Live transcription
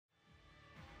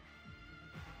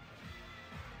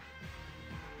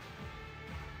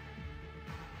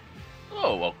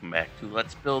Hello, welcome back to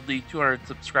Let's Build the 200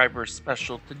 subscriber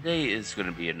special. Today is going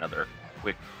to be another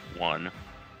quick one,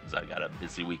 because I got a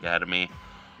busy week ahead of me.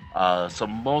 So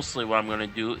mostly what I'm going to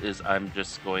do is I'm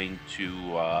just going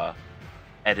to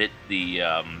edit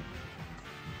the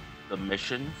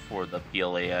mission for the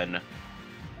PLAN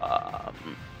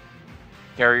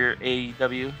carrier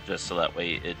AEW, just so that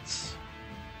way it's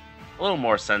a little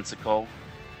more sensical.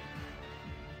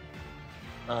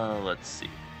 Let's see.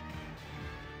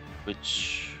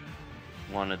 Which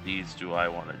one of these do I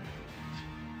want to do?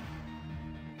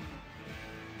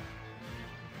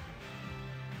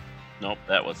 Nope,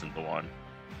 that wasn't the one.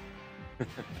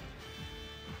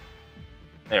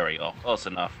 There we go. Close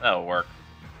enough. That'll work.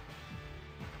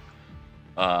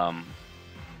 So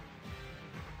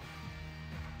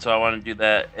I want to do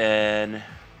that, and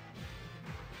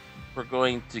we're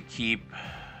going to keep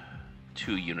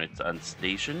 2 units on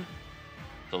station.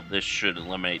 So this should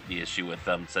eliminate the issue with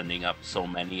them sending up so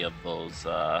many of those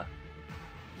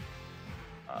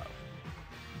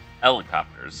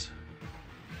helicopters.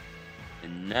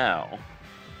 And now,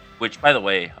 which by the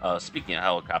way, speaking of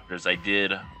helicopters, I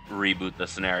did reboot the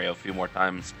scenario a few more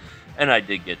times, and I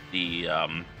did get the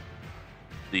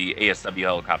ASW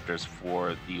helicopters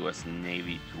for the U.S.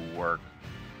 Navy to work.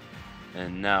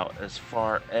 And now, as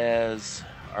far as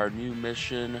our new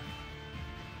mission.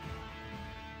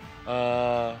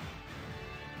 Well,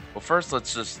 first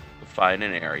let's just define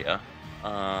an area.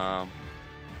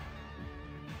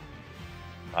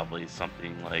 Probably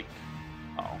something like,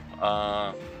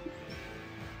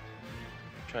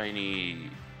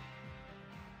 Chinese.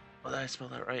 Oh, did I spell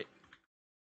that right?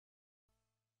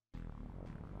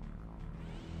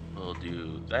 We'll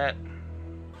do that.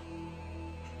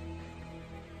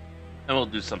 And we'll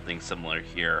do something similar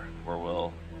here, where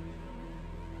we'll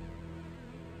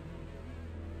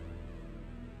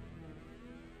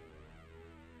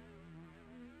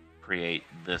create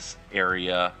this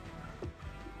area.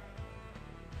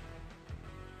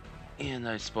 And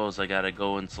I suppose I gotta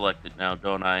go and select it now,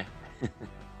 don't I? So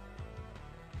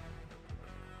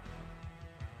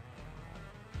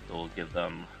we'll give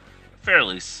them a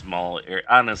fairly small area.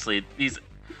 Honestly, the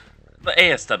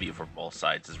ASW for both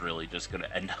sides is really just gonna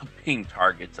end up being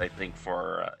targets, I think,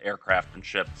 for aircraft and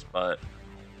ships, but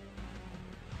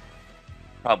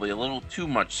probably a little too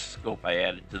much scope I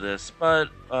added to this, but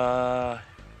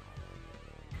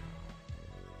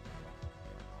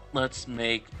let's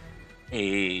make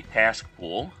a task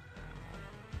pool.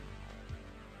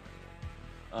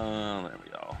 There we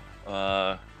go.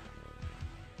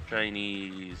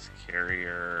 Chinese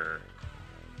carrier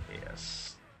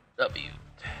ASW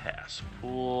task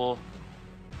pool.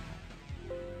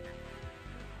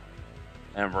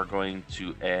 And we're going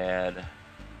to add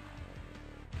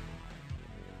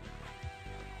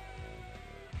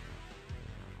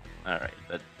alright,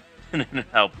 that didn't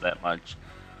help that much.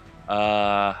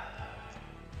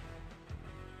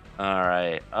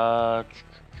 Alright,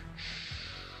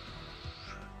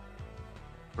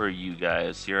 for you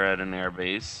guys, you're at an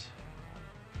airbase.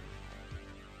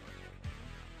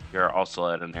 You're also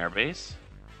at an airbase.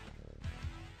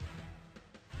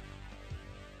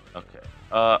 Okay.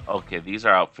 Okay, these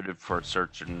are outfitted for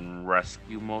search and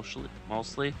rescue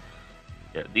mostly.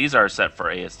 Yeah, these are set for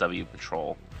ASW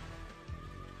patrol.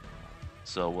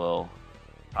 So we'll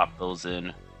pop those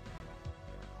in.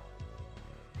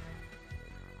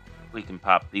 We can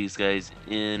pop these guys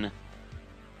in,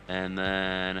 and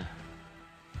then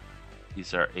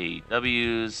these are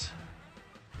AEWs.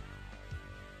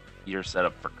 You're set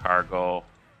up for cargo.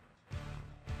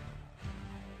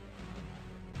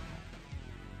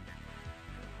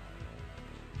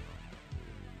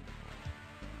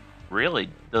 Really?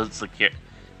 Does the did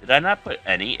I not put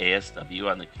any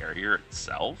ASW on the carrier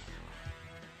itself?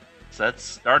 So that's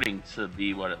starting to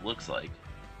be what it looks like.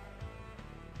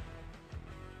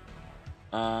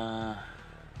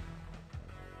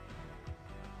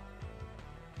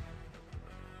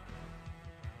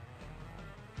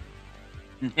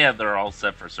 Yeah, they're all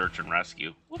set for search and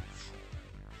rescue. Whoops.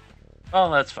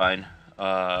 Oh, that's fine.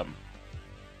 I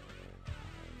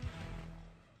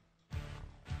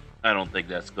don't think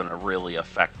that's going to really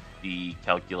affect the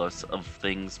calculus of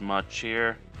things much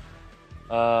here.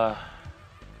 Yeah.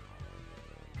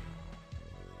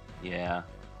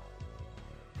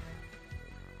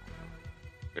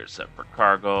 You're set for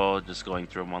cargo. Just going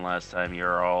through them one last time.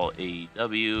 You're all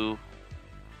AEW.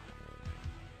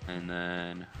 And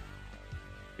then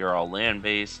you're all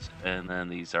land-based. And then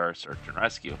these are search and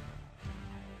rescue.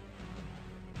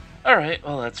 Alright,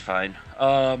 well that's fine.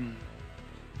 So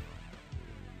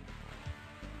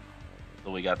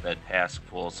we got that task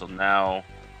pool. So now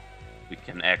we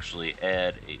can actually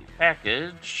add a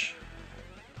package.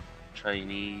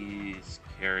 Chinese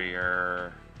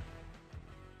carrier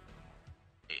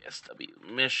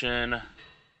ASW mission.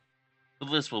 The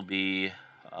list will be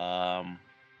ASW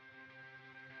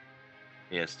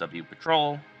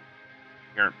patrol.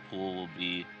 Parent pool will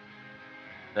be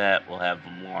that. We'll have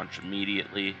them launch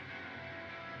immediately.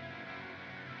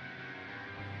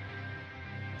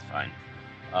 It's fine.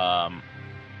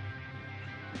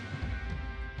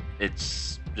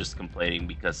 It's just complaining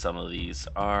because some of these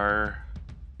are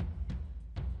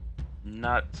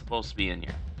not supposed to be in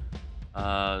here.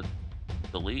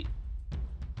 Delete.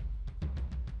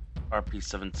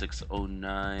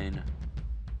 RP7609.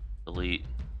 Delete.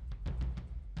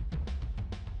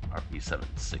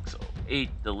 RP7608.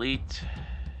 Delete.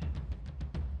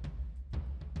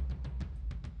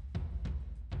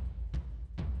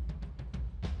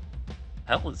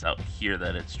 Hell is out here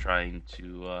that it's trying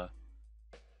to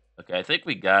okay, I think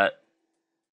we got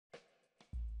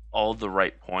all the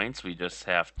right points. We just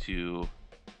have to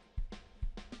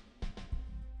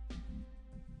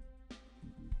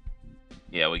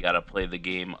we gotta play the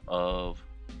game of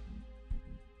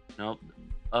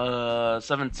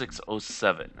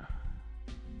 7607.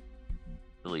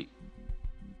 Delete.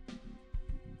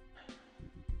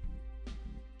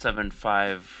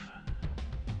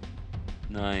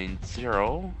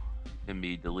 7590 can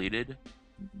be deleted.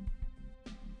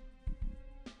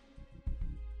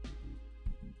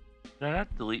 Did I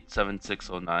not delete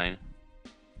 7609?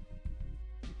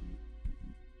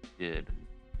 Did.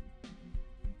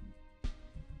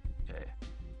 Okay.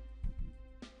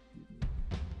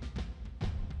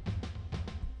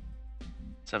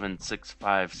 Seven,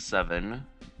 657.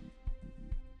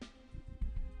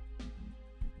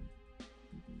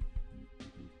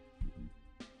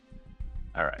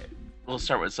 All right. We'll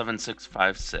start with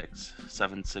 7656.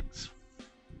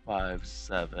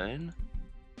 7657.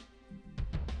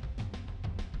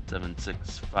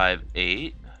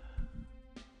 7658.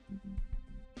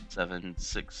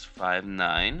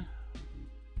 7659.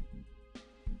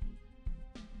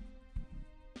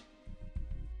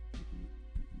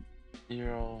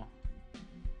 0.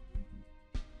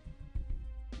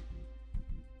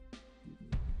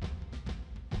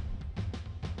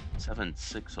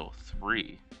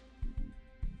 7603.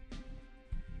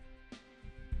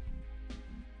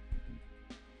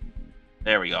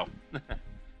 There we go.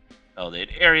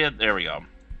 Belated area. There we go.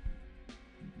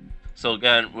 So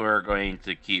again, we're going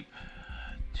to keep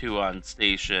 2 on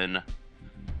station.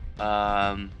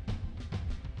 Yeah,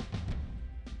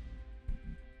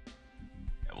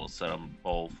 we'll set them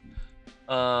both.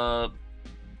 They're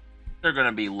going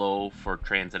to be low for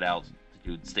transit altitude.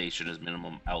 Station is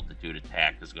minimum altitude.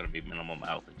 Attack is going to be minimum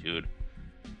altitude.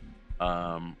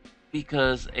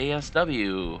 Because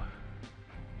ASW.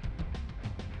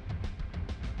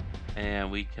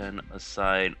 And we can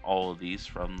assign all of these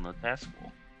from the task pool.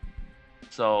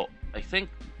 So I think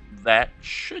that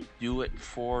should do it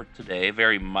for today.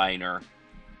 Very minor,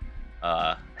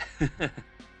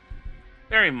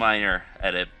 very minor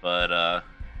edit, but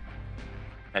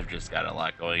I've just got a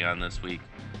lot going on this week.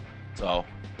 So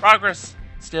progress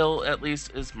still at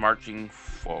least is marching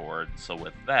forward. So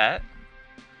with that,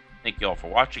 thank you all for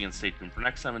watching and stay tuned for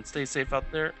next time and stay safe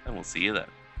out there, and we'll see you then.